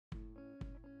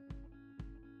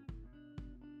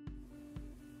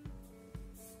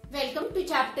Welcome to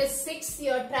chapter 6,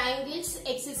 your triangles,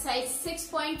 exercise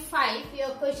 6.5,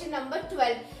 your question number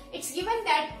 12. It's given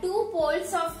that two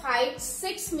poles of height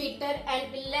 6 meter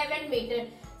and 11 meter.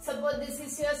 Suppose this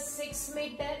is your 6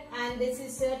 meter and this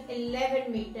is your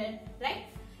 11 meter, right?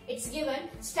 It's given,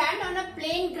 stand on a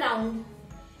plain ground.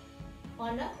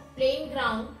 On a plain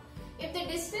ground. If the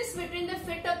distance between the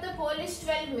foot of the pole is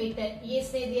 12 meter, ये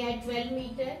से दिया है 12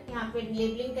 meter, यहाँ पे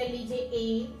labelling कर लीजिए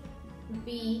A,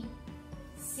 B,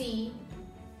 C,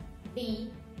 D.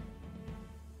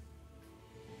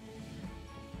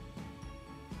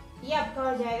 ये आपका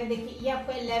हो जाएगा, देखिए ये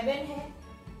आपका 11 है,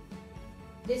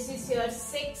 this is your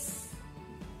 6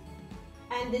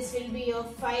 and this will be your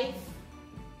 5,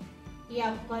 ये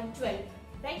आपका 12,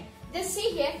 right? Just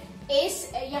see here,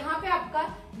 यहाँ पे आपका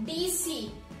DC,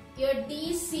 your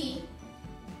DC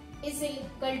is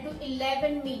equal to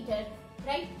 11 meter,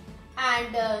 right?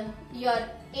 And your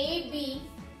AB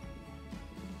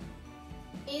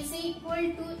is equal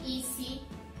to EC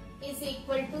is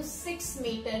equal to 6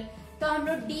 meter. तो हम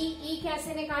लोग DE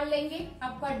कैसे निकाल लेंगे?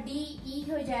 आपका DE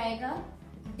हो जाएगा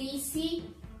DC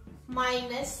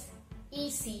minus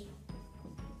EC,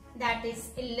 that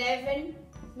is 11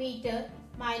 meter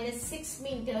minus 6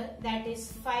 meter, that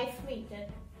is 5 meter.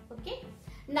 Okay.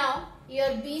 Now your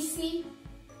BC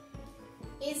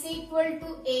is equal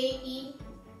to AE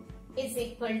is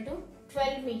equal to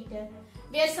 12 meter.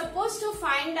 We are supposed to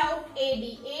find out AD.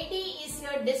 AD is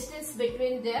your distance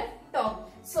between their top.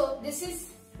 So this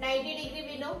is 90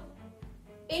 degree below.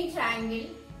 In triangle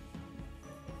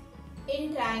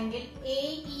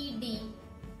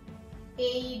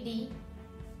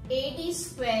AD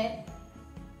square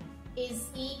is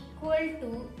equal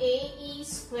to AE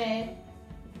square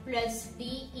plus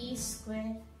DE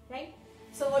square, right?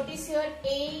 So what is your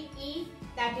AE?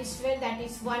 That is 12, that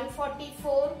is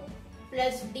 144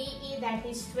 plus DE, that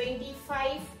is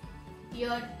 25.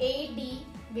 Your AD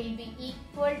will be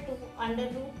equal to under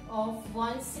root of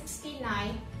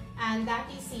 169 and that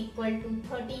is equal to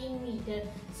 13 meter.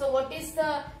 So what is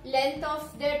the length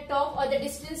of their top or the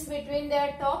distance between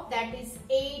their top? That is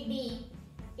AD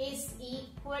is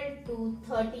equal to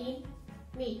 13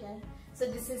 meter. So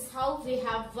this is how we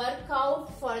have worked out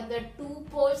for the two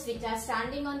poles which are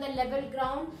standing on the level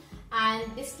ground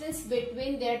and distance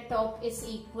between their top is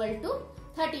equal to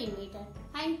 13 meter.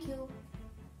 Thank you.